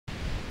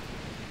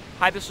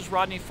Hi, this is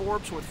Rodney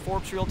Forbes with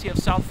Forbes Realty of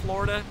South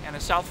Florida and the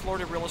South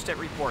Florida Real Estate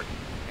Report.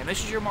 And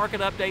this is your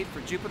market update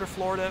for Jupiter,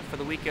 Florida for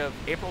the week of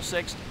April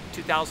 6,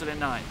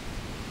 2009.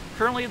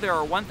 Currently, there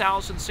are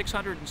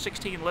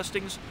 1,616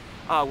 listings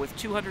with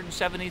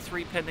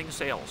 273 pending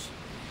sales.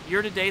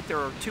 Year to date, there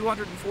are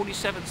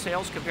 247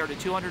 sales compared to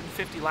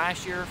 250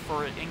 last year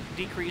for a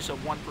decrease of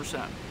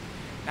 1%.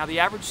 Now, the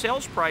average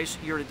sales price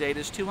year to date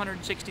is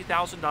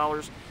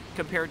 $260,000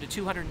 compared to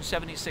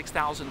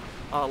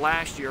 $276,000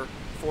 last year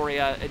for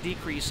a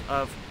decrease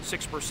of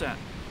 6%.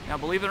 Now,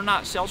 believe it or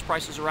not, sales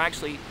prices are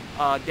actually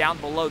down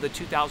below the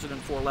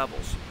 2004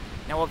 levels.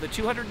 Now, of the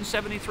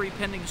 273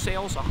 pending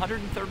sales,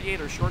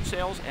 138 are short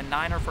sales and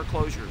 9 are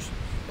foreclosures.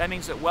 That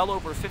means that well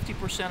over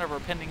 50% of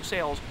our pending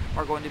sales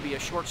are going to be a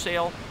short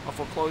sale, a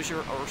foreclosure,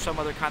 or some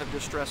other kind of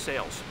distressed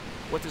sales.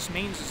 What this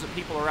means is that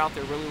people are out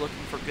there really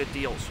looking for good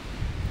deals.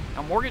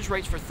 Now, mortgage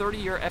rates for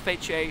 30-year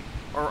FHA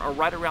are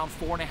right around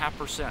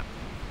 4.5%.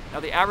 Now,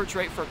 the average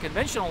rate for a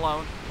conventional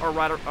loan, or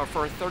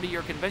for a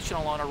 30-year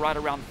conventional loan, are right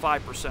around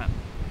 5%.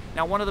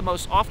 Now, one of the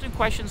most often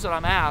questions that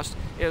I'm asked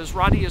is,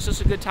 Rodney, is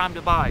this a good time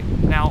to buy?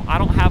 Now, I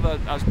don't have a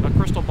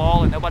crystal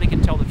ball and nobody can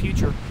tell the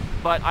future,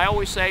 but I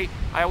always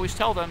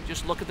tell them,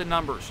 just look at the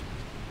numbers.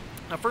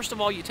 Now, first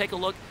of all, you take a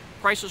look,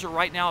 prices are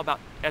right now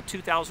about at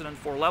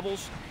 2004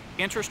 levels,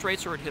 interest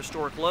rates are at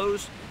historic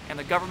lows, and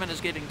the government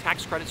is giving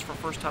tax credits for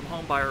first-time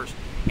home buyers.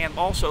 And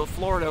also,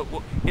 Florida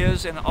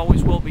is and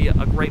always will be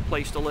a great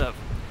place to live.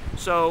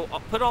 So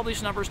put all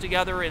these numbers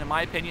together, and in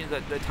my opinion,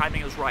 the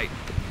timing is right.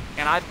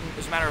 And as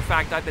a matter of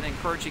fact, I've been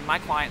encouraging my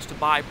clients to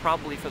buy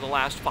probably for the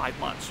last 5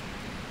 months.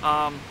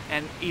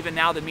 And even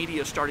now the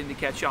media is starting to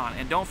catch on.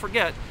 And don't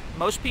forget,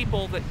 most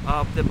people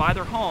that buy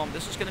their home,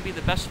 this is going to be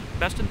the best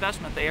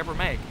investment they ever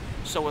make.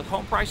 So with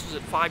home prices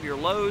at 5-year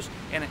lows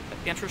and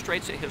interest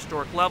rates at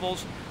historic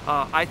levels,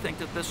 I think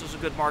that this is a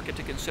good market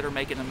to consider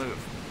making a move.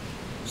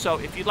 So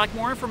if you'd like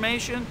more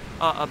information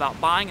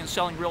about buying and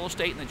selling real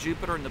estate in the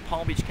Jupiter and the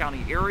Palm Beach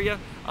County area,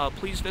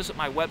 please visit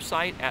my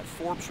website at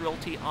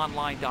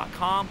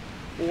ForbesRealtyOnline.com,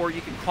 or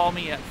you can call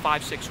me at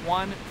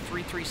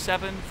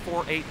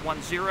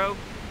 561-337-4810.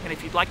 And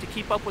if you'd like to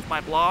keep up with my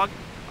blog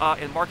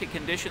and market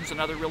conditions and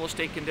other real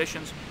estate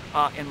conditions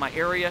in my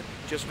area,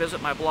 just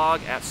visit my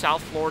blog at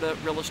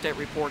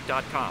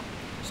southfloridarealestatereport.com.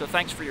 So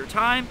thanks for your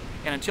time,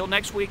 and until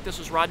next week, this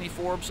is Rodney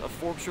Forbes of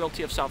Forbes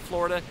Realty of South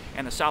Florida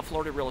and the South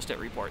Florida Real Estate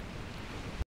Report.